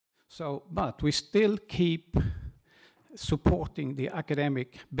So, but we still keep supporting the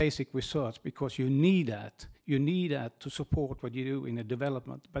academic basic research because you need that. You need that to support what you do in the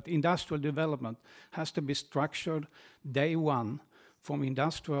development. But industrial development has to be structured day one from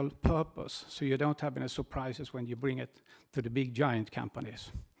industrial purpose, so you don't have any surprises when you bring it to the big giant companies.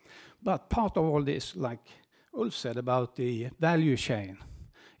 But part of all this, like Ulf said about the value chain,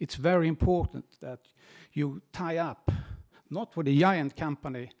 it's very important that you tie up, not with a giant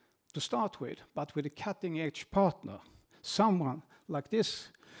company to start with, but with a cutting-edge partner, someone like this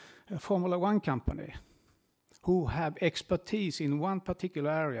Formula One company, who have expertise in one particular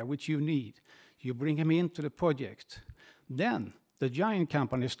area which you need. You bring him into the project. Then the giant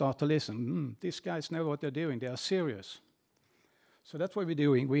companies start to listen. These guys know what they're doing. They are serious. So that's what we're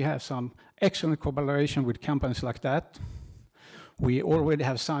doing. We have some excellent collaboration with companies like that. We already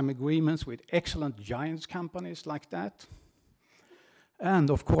have signed agreements with excellent giant companies like that.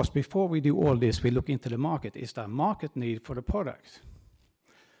 And of course, before we do all this, we look into the market. Is there a market need for the product?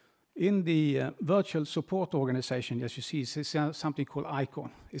 In the virtual support organization, as you see, is something called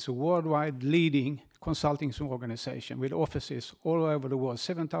ICON. It's a worldwide leading consulting organization with offices all over the world,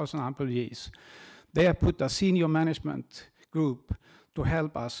 7,000 employees. They have put a senior management group to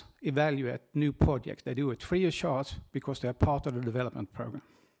help us evaluate new projects. They do it free of charge because they're part of the development program.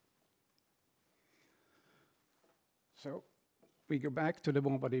 So we go back to the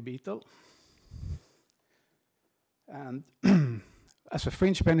Bombardier Beetle. And as a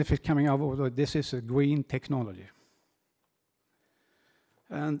fringe benefit coming out of it, this is a green technology.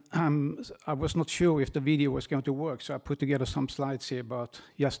 And I was not sure if the video was going to work, so I put together some slides here about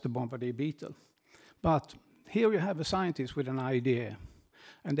just the Bombardier Beetle. But here you have a scientist with an idea,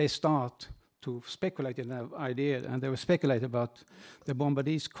 and they start to speculate in an idea, and they were speculating about the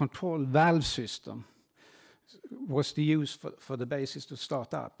Bombardier's control valve system was the use for the basis to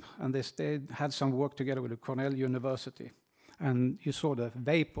start up. And they had some work together with the Cornell University. And you saw the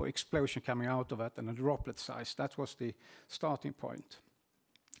vapor explosion coming out of it and a droplet size. That was the starting point.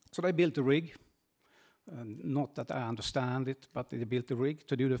 So they built a rig. Not that I understand it, but they built a rig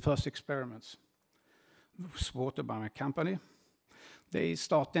to do the first experiments. Supported by my company. They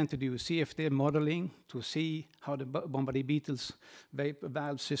start then to do CFD modeling to see how the Bombardier Beetle's vapor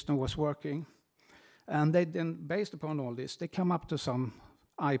valve system was working. And they then, based upon all this, they come up to some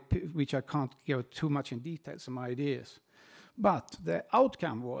IP, which I can't go too much in detail, some ideas. But the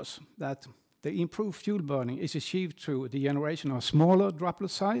outcome was that the improved fuel burning is achieved through the generation of smaller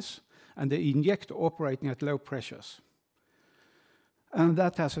droplet size and the injector operating at low pressures. And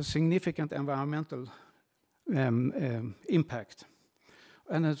that has a significant environmental impact.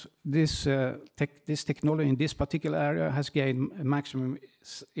 And this technology in this particular area has gained maximum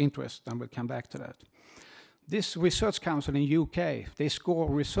interest, and we'll come back to that. This research council in UK, they score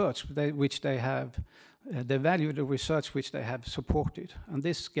research which they have, they value the research which they have supported. And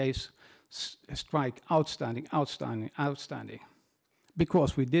this gives a strike outstanding, outstanding, outstanding.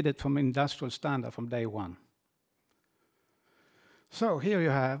 Because we did it from industrial standard from day one. So here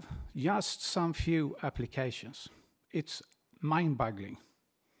you have just some few applications. It's mind-boggling.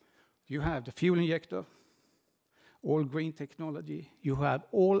 You have the fuel injector, all green technology. You have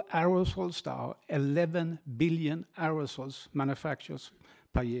all aerosols. There are 11 billion aerosols manufactured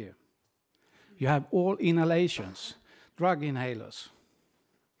per year. You have all inhalations, drug inhalers.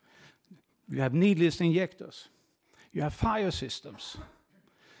 You have needless injectors. You have fire systems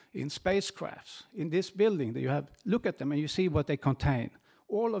in spacecrafts. In this building, you have, look at them and you see what they contain.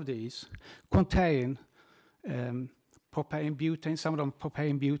 All of these contain propane butane, some of them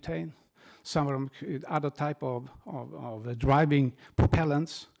propane butane, some of them other type of driving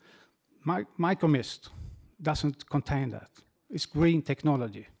propellants. Micromist doesn't contain that. It's green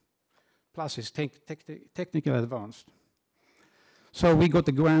technology. Plus it's technically advanced. So we got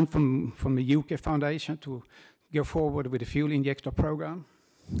the grant from the UK Foundation to go forward with the fuel injector program.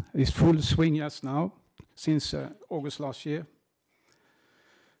 It's full swing just now, since August last year.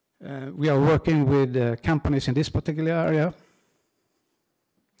 We are working with companies in this particular area.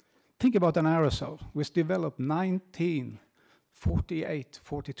 Think about an aerosol, which developed 1948,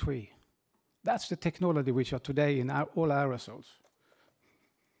 43. That's the technology which are today in all aerosols.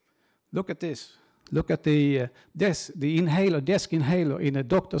 Look at this. Look at the inhaler, desk inhaler in a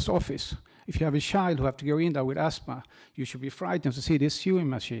doctor's office. If you have a child who have to go in there with asthma, you should be frightened to see this sewing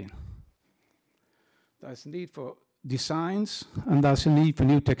machine. There's a need for designs, and there's a need for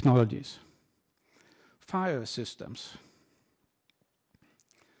new technologies. Fire systems.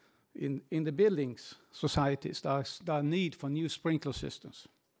 In the buildings societies, there's a need for new sprinkler systems.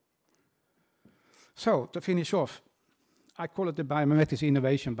 So, to finish off, I call it the biomimetics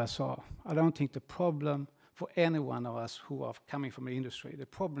innovation bazaar. I don't think the problem for any one of us who are coming from the industry, the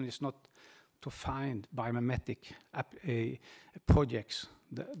problem is not to find biomimetic projects.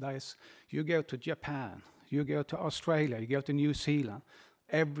 You go to Japan, you go to Australia, you go to New Zealand.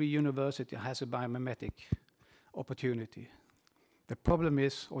 Every university has a biomimetic opportunity. The problem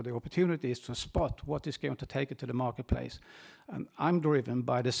is, or the opportunity is to spot what is going to take it to the marketplace. And I'm driven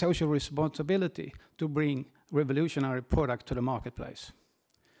by the social responsibility to bring revolutionary product to the marketplace.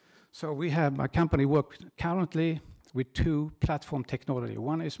 So we have, my company work currently with 2 platform technology.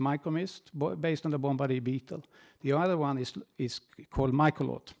 One is Micromist, based on the Bombardier Beetle. The other one is called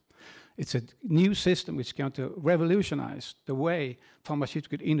Microlot. It's a new system which is going to revolutionize the way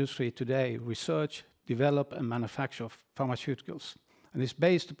pharmaceutical industry today research, develop and manufacture pharmaceuticals. And it's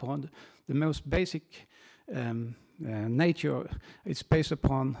based upon the most basic nature. It's based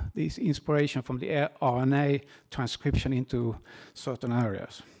upon this inspiration from the RNA transcription into certain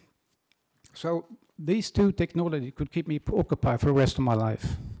areas. So these 2 technologies could keep me occupied for the rest of my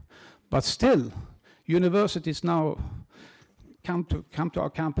life. But still, universities now come to our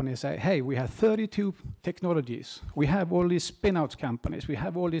company and say, hey, we have 32 technologies. We have all these spin-out companies. We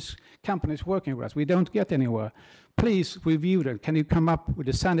have all these companies working with us. We don't get anywhere. Please review them. Can you come up with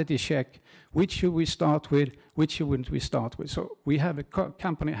a sanity check? Which should we start with? Which shouldn't we start with? So we have a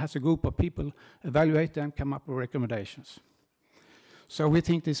company has a group of people, evaluate them, come up with recommendations. So we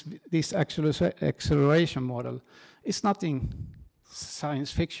think this acceleration model is nothing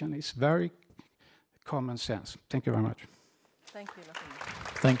science fiction. It's very common sense. Thank you very much. Thank you, Lars.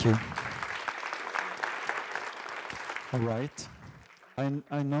 Thank you. All right.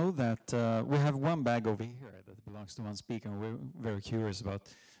 I know that we have one bag over here that belongs to one speaker, and we're very curious about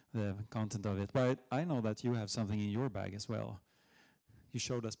the content of it. But I know that you have something in your bag as well. You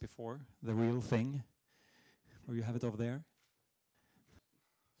showed us before, the real thing. Or you have it over there?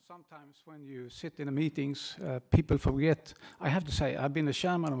 Sometimes when you sit in the meetings, people forget. I have to say, I've been a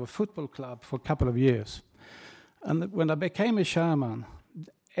chairman of a football club for a couple of years. And when I became a chairman,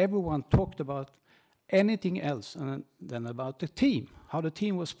 everyone talked about anything else than about the team, how the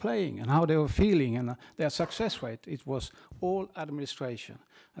team was playing and how they were feeling and their success rate. It was all administration.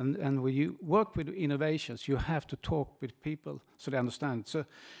 And when you work with innovations, you have to talk with people so they understand. So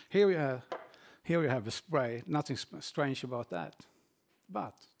here you have a spray, nothing strange about that.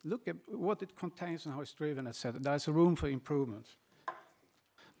 But look at what it contains and how it's driven, etc. There's a room for improvement.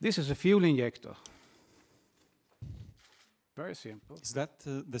 This is a fuel injector. Very simple. Is that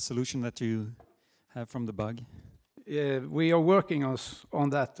the solution that you have from the bug? We are working on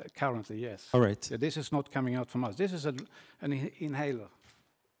that currently, yes. All right. This is not coming out from us. This is an inhaler.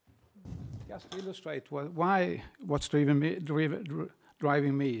 Just to illustrate what's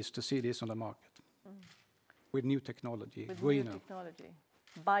driving me is to see this on the market. With new technology. With new technology.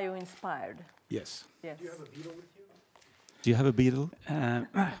 Bioinspired. Yes. Yes. Do you have a beetle with you? Do you have a beetle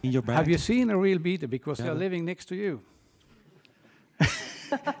in your bag? Have you seen a real beetle? Because they're living next to you.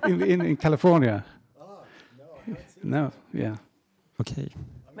 in California. Ah, no, I haven't seen No, yeah. Okay.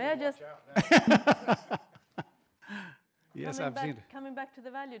 May I just... Yes, I've seen it. Coming back to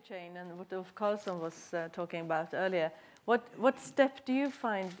the value chain and what Ulf Karlsson was talking about earlier, what step do you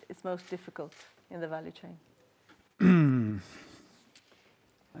find is most difficult in the value chain?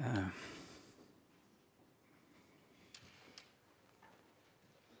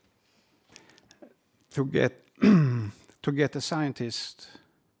 To get a scientist,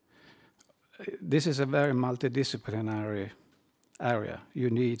 this is a very multidisciplinary area. You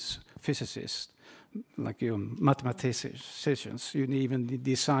need physicists, like you, mathematicians, you need even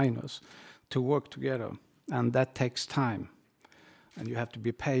designers to work together, and that takes time. And you have to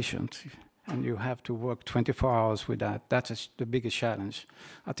be patient, and you have to work 24 hours with that. That's the biggest challenge.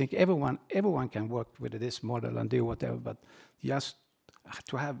 I think everyone can work with this model and do whatever, but just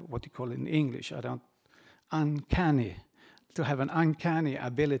to have what you call in English, to have an uncanny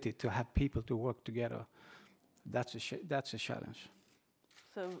ability to have people to work together, that's a challenge.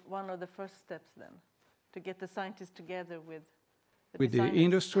 So one of the first steps then, to get the scientists together with the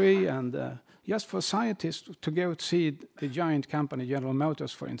industry, and just for scientists to go see the giant company, General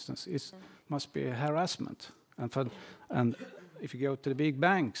Motors, for instance, it must be a harassment. And if you go to the big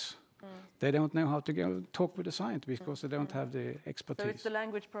banks, they don't know how to go talk with the scientists because they don't have the expertise. So it's the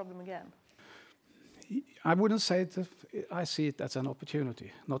language problem again? I wouldn't say it. I see it as an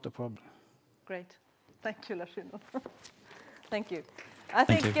opportunity, not a problem. Great. Thank you, Lars Uno. Thank you. I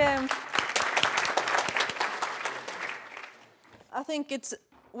think it's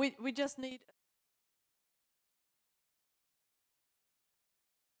we just need